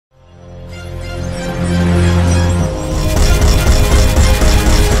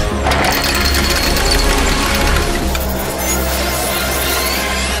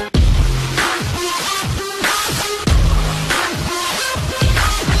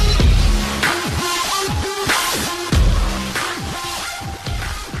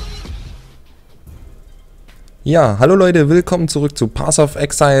Ja, hallo Leute, willkommen zurück zu Path of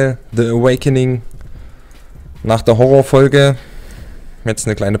Exile, The Awakening. Nach der Horrorfolge jetzt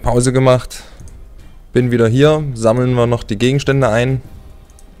eine kleine Pause gemacht. Bin wieder hier, sammeln wir noch die Gegenstände ein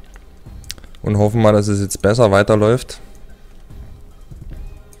und hoffen mal, dass es jetzt besser weiterläuft.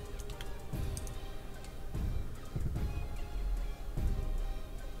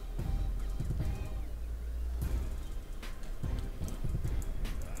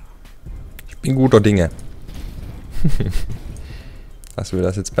 Ich bin guter Dinge. Dass wir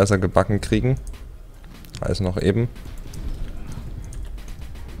das jetzt besser gebacken kriegen als noch eben.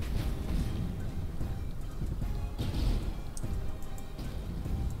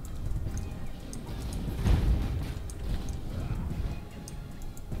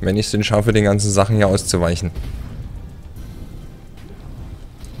 Wenn ich es denn schaffe, den ganzen Sachen hier auszuweichen.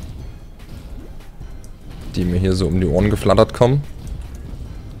 Die mir hier so um die Ohren geflattert kommen.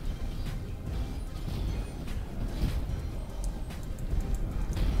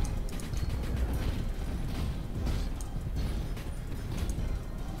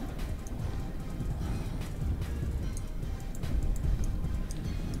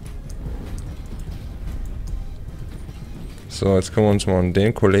 So, jetzt kümmern wir uns mal um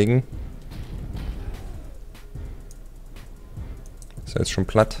den Kollegen. Ist ja jetzt schon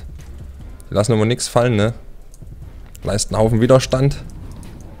platt. Die lassen aber nichts fallen, ne? Leisten einen Haufen Widerstand.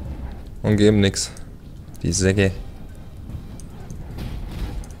 Und geben nichts. Die Säcke.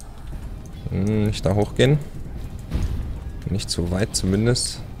 Nicht da hochgehen. Nicht zu weit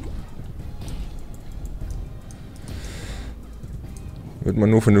zumindest. Wird man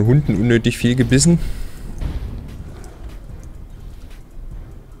nur von den Hunden unnötig viel gebissen.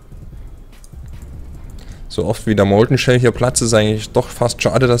 So oft wie der Molten Shell hier Platz ist, eigentlich doch fast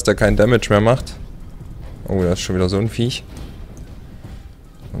schade, dass der keinen Damage mehr macht. Oh, da ist schon wieder so ein Viech.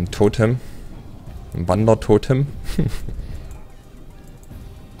 Ein Totem. Ein Wandertotem.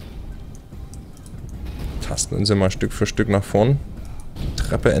 Tasten uns immer Stück für Stück nach vorn. Die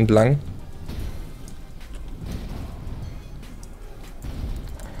Treppe entlang.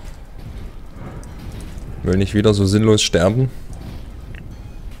 Will nicht wieder so sinnlos sterben.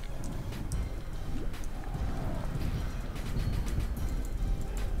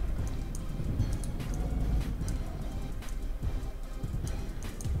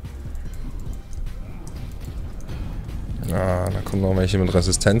 Ah, da kommen noch welche mit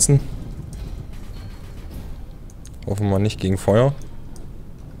Resistenzen. Hoffen wir nicht gegen Feuer.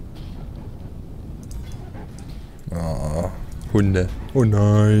 Ah, Hunde. Oh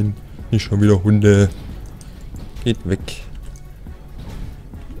nein, nicht schon wieder Hunde. Geht weg.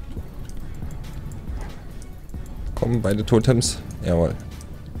 Kommen beide Totems. Jawohl.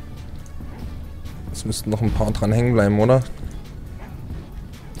 Jetzt müssten noch ein paar dran hängen bleiben, oder?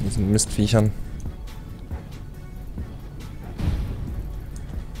 Diesen Mistviechern.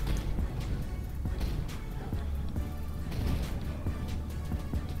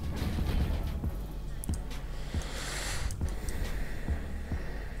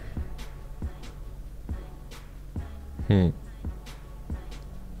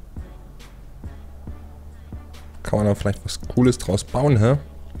 Kann man da vielleicht was Cooles draus bauen, hä?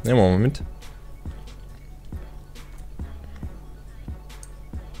 Nehmen wir mal mit.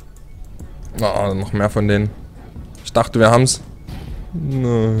 Ah, noch mehr von denen. Ich dachte, wir haben's.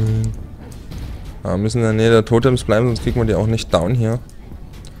 Nein. Wir müssen in der Nähe der Totems bleiben, sonst kriegen wir die auch nicht down hier.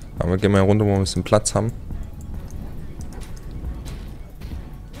 Aber gehen wir runter, wo wir ein bisschen Platz haben.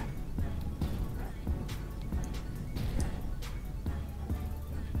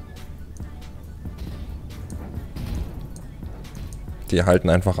 Die halten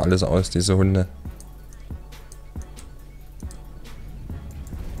einfach alles aus, diese Hunde.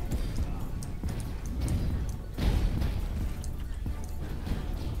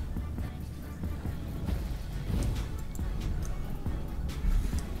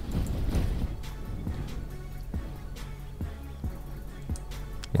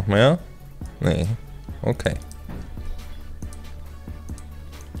 Noch mehr? Nee. Okay.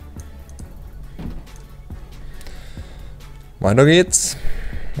 Weiter geht's.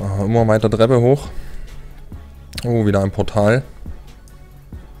 Immer weiter Treppe hoch. Oh, wieder ein Portal.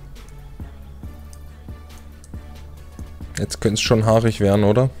 Jetzt könnte es schon haarig werden,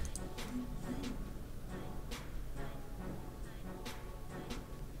 oder?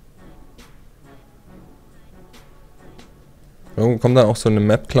 Irgendwo kommt dann auch so eine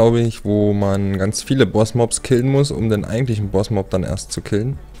Map, glaube ich, wo man ganz viele Bossmobs killen muss, um den eigentlichen Bossmob dann erst zu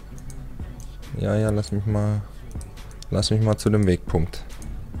killen. Ja, lass mich mal zu dem Wegpunkt.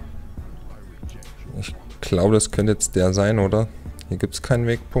 Ich glaube, das könnte jetzt der sein, oder? Hier gibt es keinen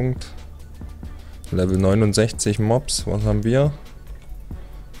Wegpunkt. Level 69 Mobs. Was haben wir?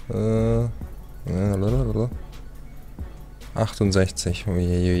 68.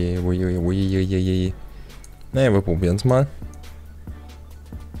 Naja, wir probieren es mal.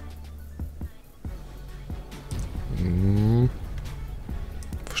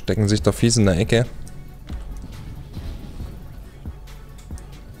 Verstecken sich da fies in der Ecke.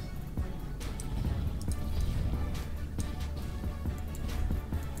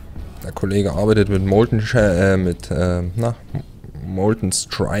 Der Kollege arbeitet mit Molten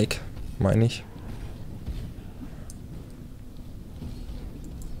Strike, meine ich.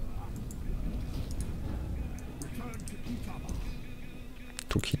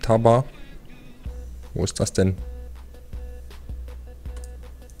 Tukitaba. Wo ist das denn?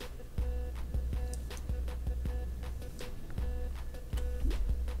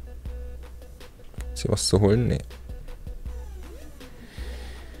 Ist hier was zu holen? Nee.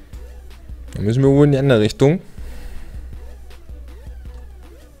 Dann müssen wir wohl in die andere Richtung.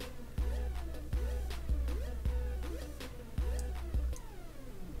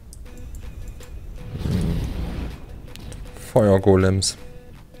 Feuergolems.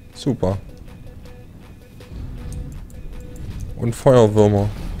 Super. Und Feuerwürmer.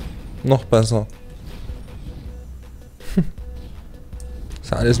 Noch besser.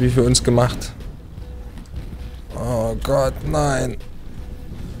 Ist ja alles wie für uns gemacht. Oh Gott, nein.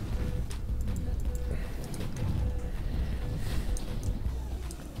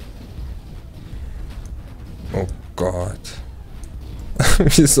 Oh Gott.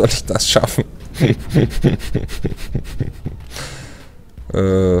 Wie soll ich das schaffen?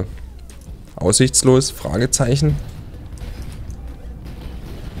 Aussichtslos? Fragezeichen.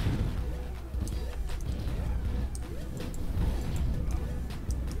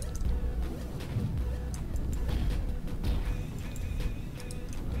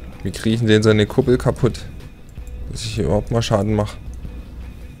 Wie kriechen den seine Kuppel kaputt? Dass ich hier überhaupt mal Schaden mache.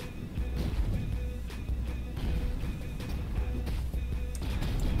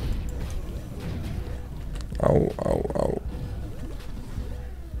 Au, au, au.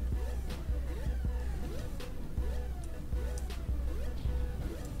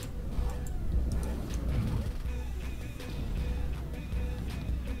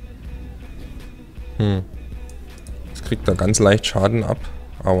 Es kriegt da ganz leicht Schaden ab,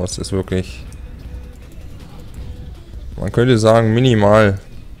 aber es ist wirklich, man könnte sagen, minimal.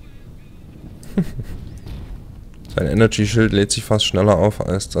 Sein Energy-Schild lädt sich fast schneller auf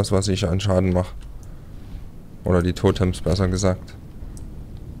als das, was ich an Schaden mache. Oder die Totems, besser gesagt.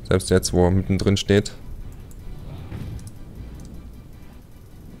 Selbst jetzt, wo er mittendrin steht.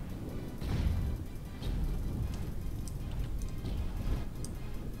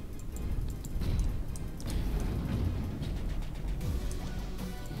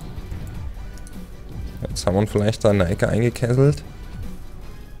 Jetzt haben wir ihn vielleicht da in der Ecke eingekesselt.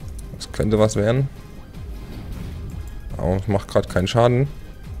 Das könnte was werden. Aber es macht gerade keinen Schaden.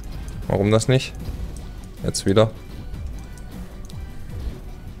 Warum das nicht? Jetzt wieder.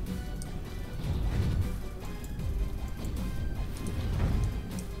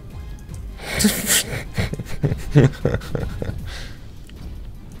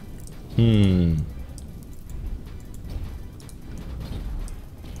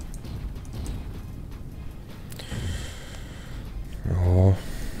 Ja,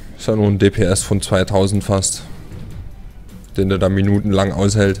 ist ja nur ein DPS von 2000 fast. Den der da minutenlang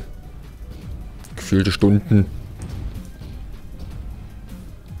aushält. Gefühlte Stunden.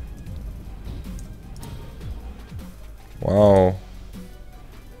 Wow.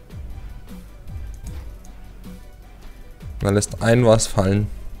 Man lässt ein was fallen.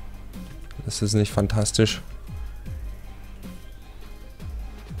 Das ist nicht fantastisch.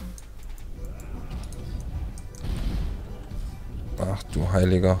 Ach du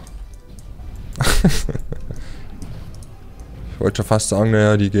Heiliger. Ich wollte schon fast sagen,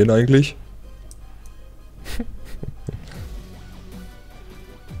 naja, die gehen eigentlich.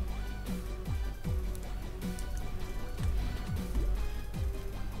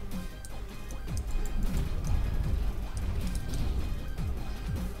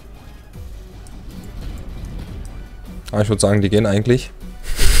 Aber ich würde sagen, die gehen eigentlich.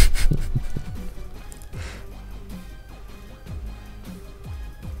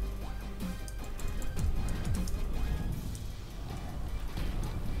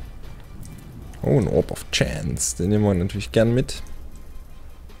 Oh, ein Orb of Chance. Den nehmen wir natürlich gern mit.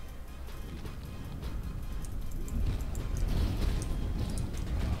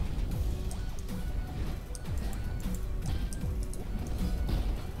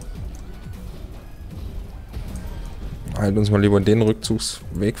 Halten uns mal lieber den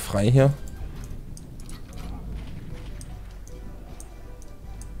Rückzugsweg frei hier.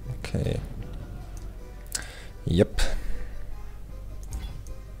 Okay. Yep.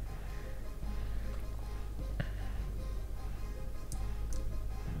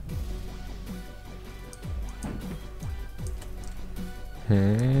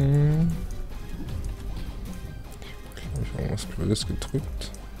 Habe ich irgendwas Blödes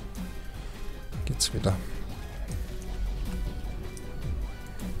gedrückt? Geht's wieder.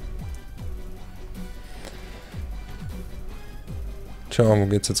 Tja, wo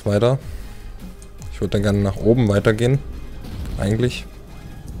geht's jetzt weiter? Ich würde dann gerne nach oben weitergehen. Eigentlich.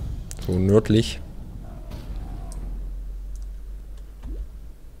 So nördlich.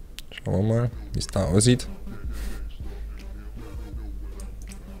 Schauen wir mal, wie es da aussieht.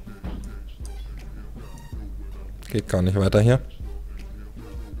 Geht gar nicht weiter hier.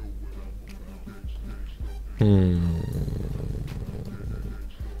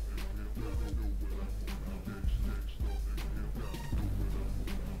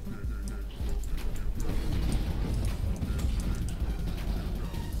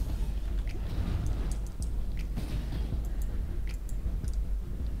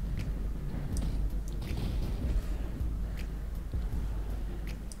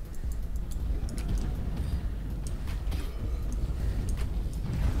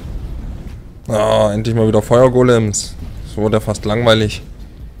 Ah, endlich mal wieder Feuergolems. So wurde ja fast langweilig.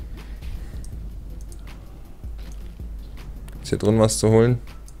 Ist hier drin was zu holen?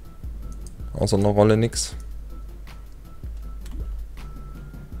 Außer einer Rolle nix.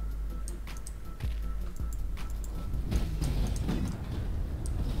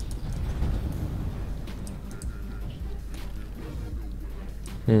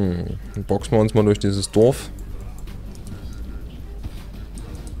 Dann boxen wir uns mal durch dieses Dorf.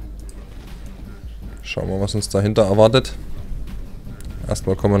 Schauen wir mal, was uns dahinter erwartet.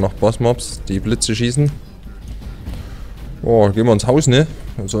 Erstmal kommen noch Bossmobs, die Blitze schießen. Oh, gehen wir ins Haus, ne?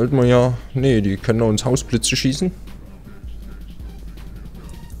 Da sollten wir ja... Ne, die können doch ins Haus Blitze schießen.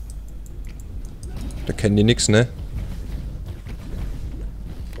 Da kennen die nix, ne?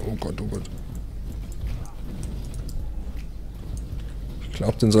 Oh Gott, oh Gott. Ich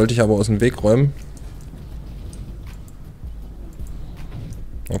glaube, den sollte ich aber aus dem Weg räumen.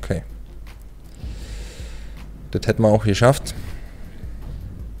 Okay. Das hätten wir auch geschafft.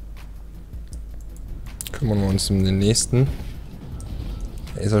 Kümmern wir uns um den nächsten.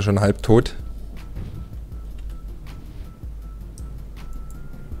 Der ist ja schon halb tot.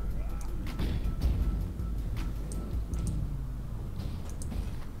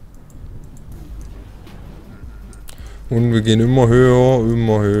 Und wir gehen immer höher,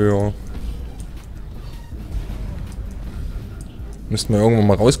 immer höher. Müssten wir irgendwann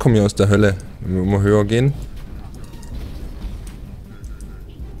mal rauskommen hier aus der Hölle, wenn wir immer höher gehen.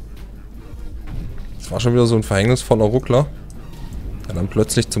 War schon wieder so ein verhängnisvoller Ruckler, der dann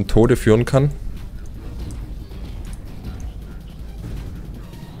plötzlich zum Tode führen kann.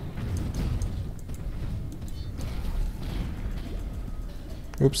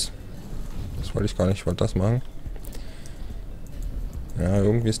 Ups. Das wollte ich gar nicht, ich wollte das machen. Ja,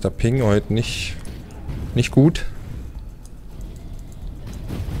 irgendwie ist der Ping heute nicht gut.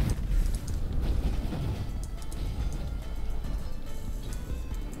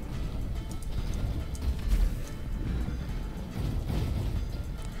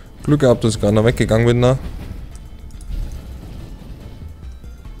 Glück gehabt, dass ich gerade noch weggegangen bin da.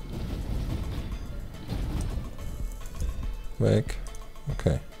 Weg.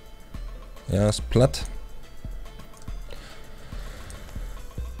 Okay. Ja, ist platt.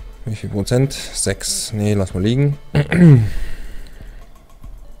 Wie viel Prozent? 6. Nee, lass mal liegen.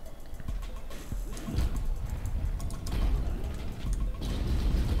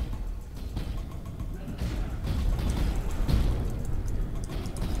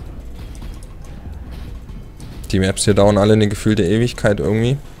 Die Maps hier dauern alle eine gefühlte Ewigkeit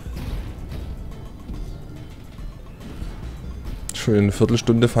irgendwie. Schon eine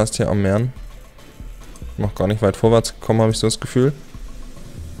Viertelstunde fast hier am Meeren. Noch gar nicht weit vorwärts gekommen, habe ich so das Gefühl.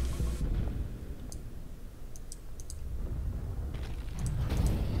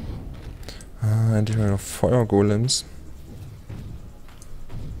 Ah, endlich mal noch Feuergolems.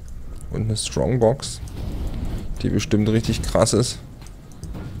 Und eine Strongbox, die bestimmt richtig krass ist.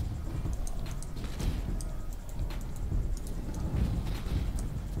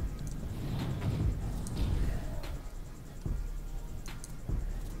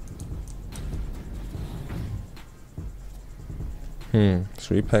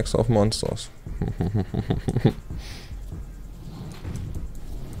 Three Packs of Monsters.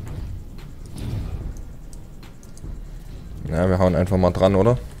 Ja, wir hauen einfach mal dran,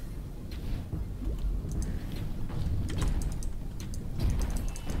 oder?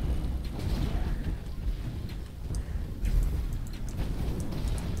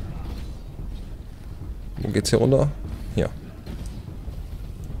 Wo geht's hier runter? Hier.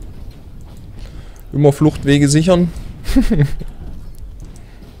 Immer Fluchtwege sichern.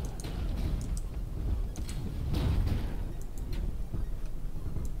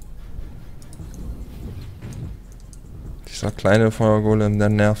 Dieser kleine Feuergolem, der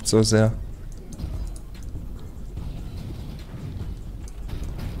nervt so sehr.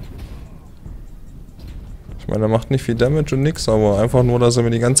 Ich meine, er macht nicht viel Damage und nix, aber einfach nur, dass er mir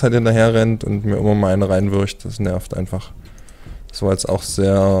die ganze Zeit hinterher rennt und mir immer mal einen reinwirft, das nervt einfach. Das war jetzt auch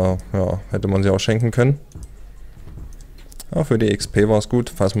sehr, ja, hätte man sich auch schenken können. Ja, für die XP war es gut,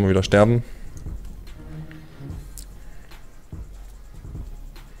 falls wir wieder sterben.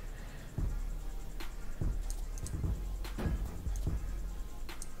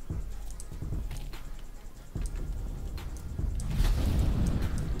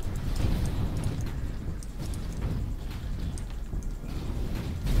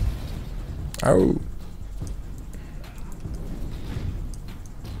 Au.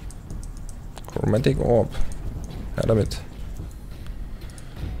 Chromatic Orb. Ja, damit.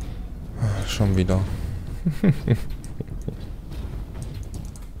 Schon wieder.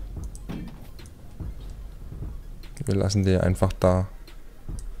 Wir lassen die einfach da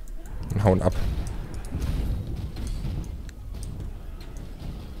und hauen ab.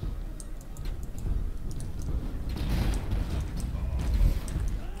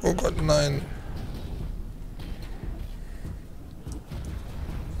 Oh Gott, nein.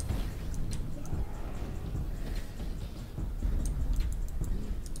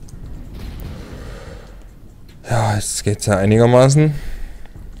 Ja, jetzt geht's ja einigermaßen.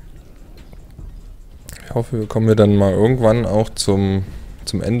 Ich hoffe, wir kommen dann mal irgendwann auch zum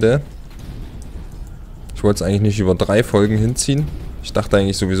Ende. Ich wollte es eigentlich nicht über 3 Folgen hinziehen. Ich dachte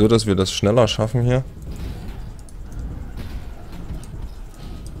eigentlich sowieso, dass wir das schneller schaffen hier.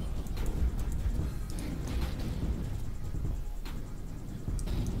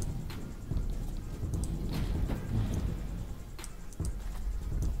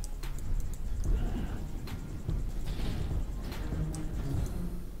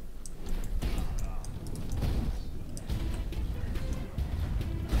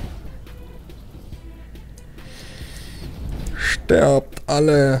 Sterbt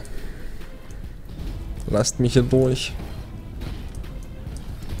alle. Lasst mich hier durch.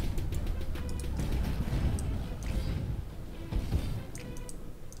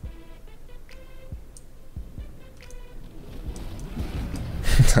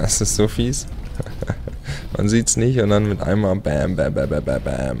 Das ist so fies. Man sieht's nicht und dann mit einmal bam, bam, bam, bam, bam,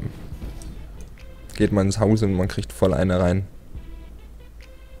 bam. Geht man ins Haus und man kriegt voll eine rein.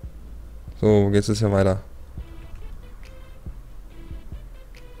 So, wo geht's jetzt hier weiter?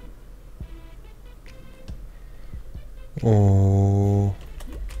 Oh.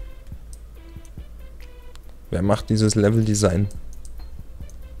 Wer macht dieses Level-Design?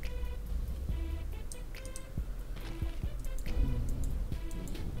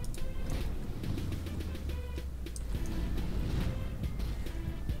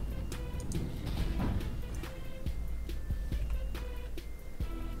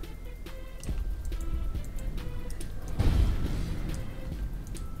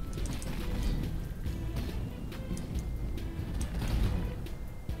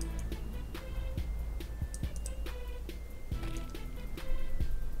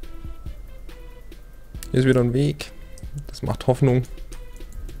 Hier ist wieder ein Weg. Das macht Hoffnung.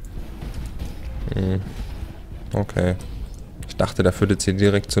 Okay. Ich dachte, der führt jetzt hier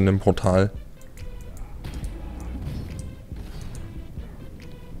direkt zu einem Portal.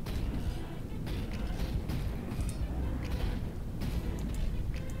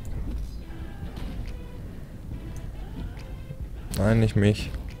 Nein, nicht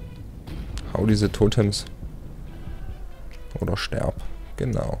mich. Hau diese Totems. Oder sterb.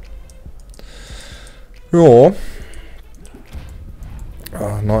 Genau. Ja.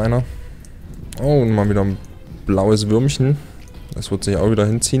 Ah, noch einer. Oh, und mal wieder ein blaues Würmchen. Das wird sich auch wieder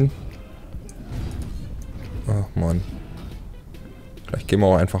hinziehen. Ach, Mann. Vielleicht gehen wir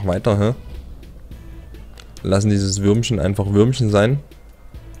auch einfach weiter, hä? Lassen dieses Würmchen einfach Würmchen sein.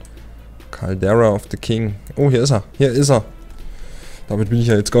 Caldera of the King. Oh, hier ist er. Hier ist er. Damit bin ich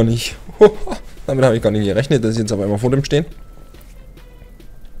ja jetzt gar nicht... Damit habe ich gar nicht gerechnet, dass ich jetzt auf einmal vor dem stehe.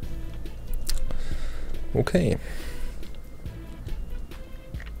 Okay.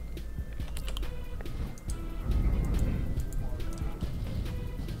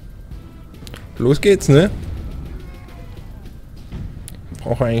 Los geht's, ne?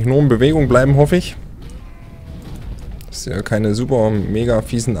 Brauche eigentlich nur in Bewegung bleiben, hoffe ich. Dass ihr keine super mega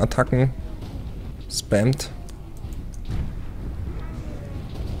fiesen Attacken spammt.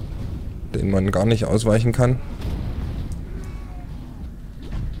 den man gar nicht ausweichen kann.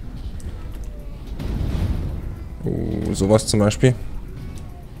 Sowas zum Beispiel.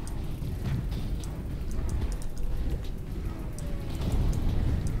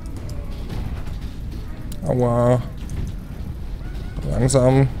 Aua.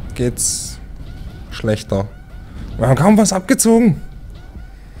 Langsam geht's schlechter. Wir haben kaum was abgezogen.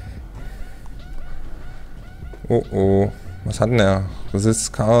 Oh oh. Was hat denn er?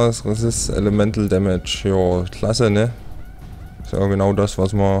 Resist Chaos, Resist Elemental Damage. Jo, klasse, ne? Ist ja genau das,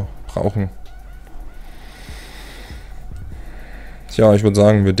 was wir brauchen. Tja, ich würde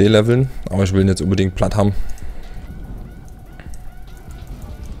sagen, wir de-leveln, aber ich will ihn jetzt unbedingt platt haben.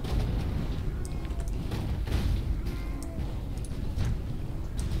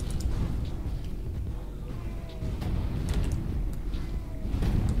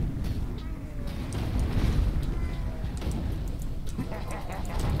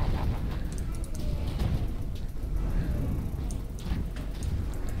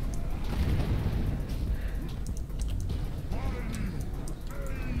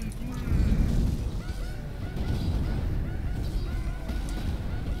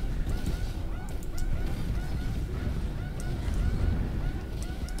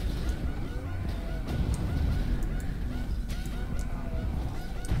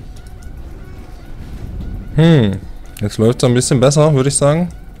 Jetzt läuft es ein bisschen besser, würde ich sagen.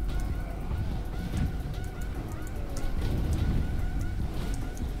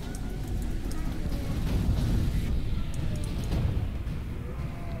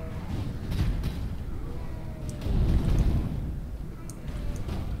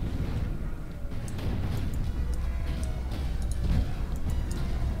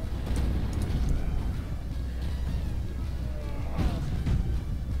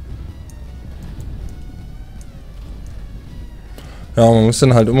 Ja, man muss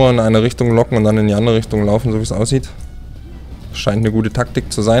den halt immer in eine Richtung locken und dann in die andere Richtung laufen, so wie es aussieht. Scheint eine gute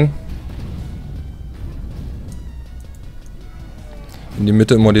Taktik zu sein. In die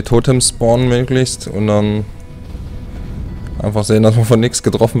Mitte immer die Totems spawnen möglichst und dann einfach sehen, dass man von nichts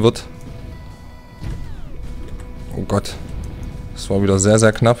getroffen wird. Oh Gott. Das war wieder sehr,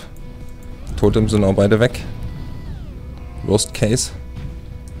 sehr knapp. Totems sind auch beide weg. Worst Case.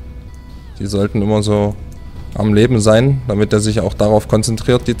 Die sollten immer so am Leben sein, damit er sich auch darauf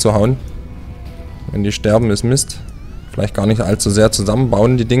konzentriert, die zu hauen. Wenn die sterben, ist Mist. Vielleicht gar nicht allzu sehr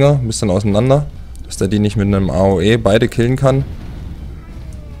zusammenbauen, die Dinger. Ein bisschen auseinander. Dass der die nicht mit einem AOE beide killen kann.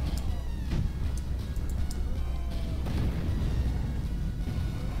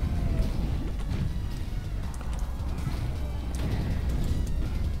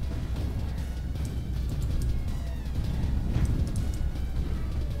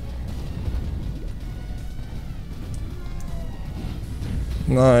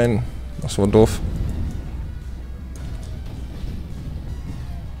 Nein, das war doof.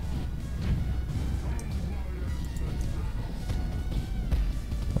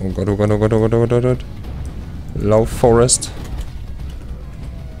 Oh Gott, oh Gott, oh Gott, oh Gott, oh Gott, oh Gott. Lauf Forest.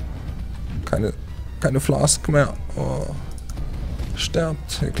 Keine Flask mehr. Oh.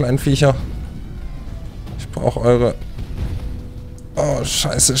 Sterbt, ihr kleinen Viecher. Ich brauche eure... Oh,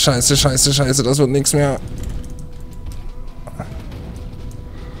 scheiße, scheiße, scheiße, scheiße, das wird nichts mehr.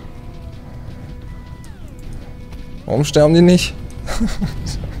 Warum sterben die nicht?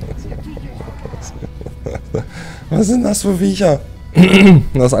 Was sind das für Viecher?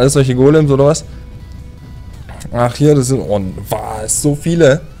 Das alles solche Golems oder was? Ach hier, das sind... Oh, was? So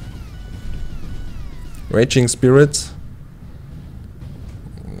viele? Raging Spirits.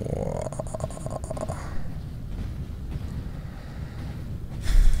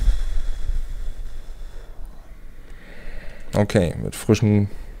 Okay, mit frischen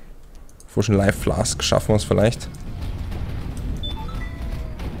Life Flask schaffen wir es vielleicht.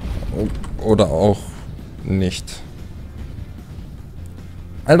 Oder auch nicht.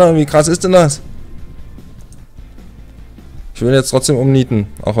 Alter, wie krass ist denn das? Ich will jetzt trotzdem umnieten.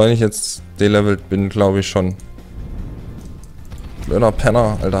 Auch wenn ich jetzt delevelt bin, glaube ich schon. Blöder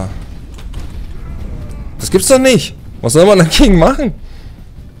Penner, Alter. Das gibt's doch nicht. Was soll man dagegen machen?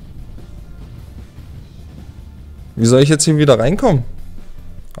 Wie soll ich jetzt hier wieder reinkommen?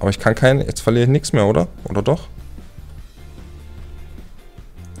 Aber ich kann keinen... Jetzt verliere ich nichts mehr, oder? Oder doch?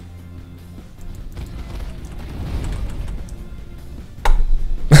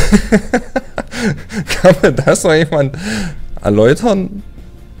 Kann mir das noch jemand erläutern?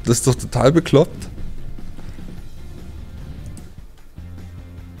 Das ist doch total bekloppt.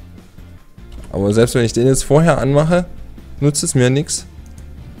 Aber selbst wenn ich den jetzt vorher anmache, nutzt es mir nichts.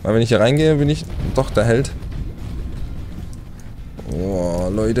 Weil wenn ich hier reingehe, bin ich doch der Held. Oh,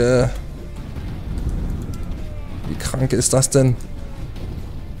 Leute. Wie krank ist das denn?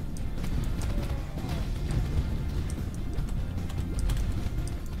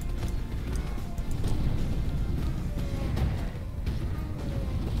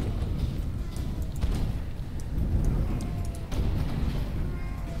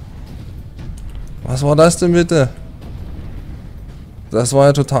 Was war das denn bitte? Das war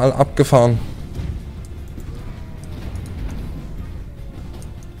ja total abgefahren.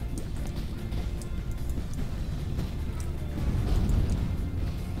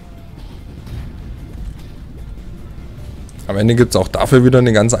 Am Ende gibt es auch dafür wieder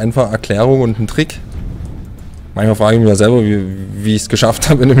eine ganz einfache Erklärung und einen Trick. Manchmal frage ich mich ja selber, wie ich es geschafft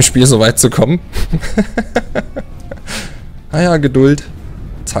habe, in dem Spiel so weit zu kommen. Naja, Geduld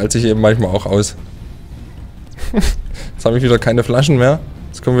zahlt sich eben manchmal auch aus. Jetzt habe ich wieder keine Flaschen mehr.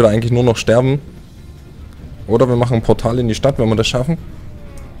 Jetzt können wir da eigentlich nur noch sterben. Oder wir machen ein Portal in die Stadt, wenn wir das schaffen.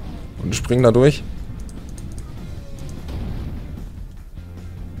 Und springen da durch.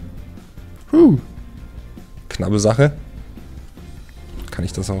 Knappe Sache. Kann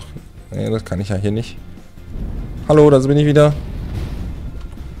ich das auch? Nee, das kann ich ja hier nicht. Hallo, da bin ich wieder.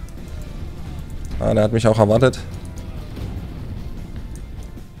 Ah, der hat mich auch erwartet.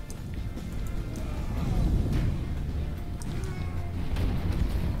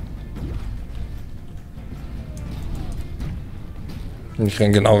 Ich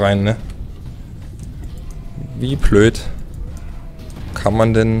renn genau rein, ne? Wie blöd kann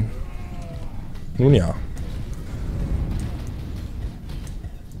man denn... Nun ja.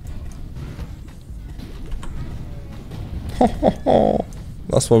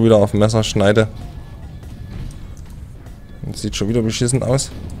 Das war wieder auf Messerschneide. Das sieht schon wieder beschissen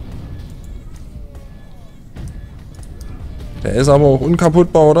aus. Der ist aber auch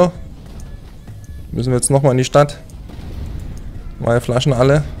unkaputtbar, oder? Müssen wir jetzt nochmal in die Stadt? Meine Flaschen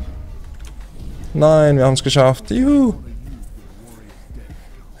alle. Nein, wir haben es geschafft. Juhu.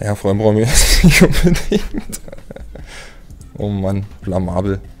 Ja, vor allem brauchen wir das nicht unbedingt. Oh Mann,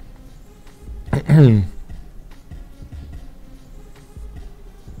 blamabel.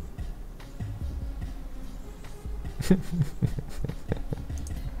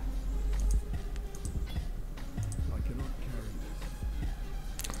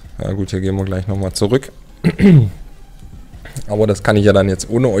 Ja gut, hier gehen wir gleich nochmal zurück. Aber das kann ich ja dann jetzt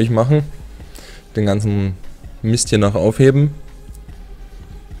ohne euch machen. Den ganzen Mist hier noch aufheben.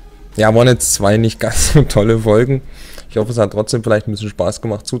 Ja, waren jetzt zwei nicht ganz so tolle Folgen. Ich hoffe, es hat trotzdem vielleicht ein bisschen Spaß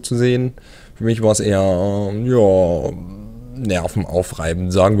gemacht zuzusehen. Für mich war es eher, ja,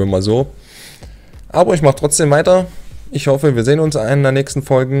 nervenaufreibend, sagen wir mal so. Aber ich mache trotzdem weiter. Ich hoffe, wir sehen uns in einer der nächsten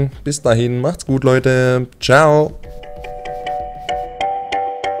Folgen. Bis dahin, macht's gut, Leute. Ciao.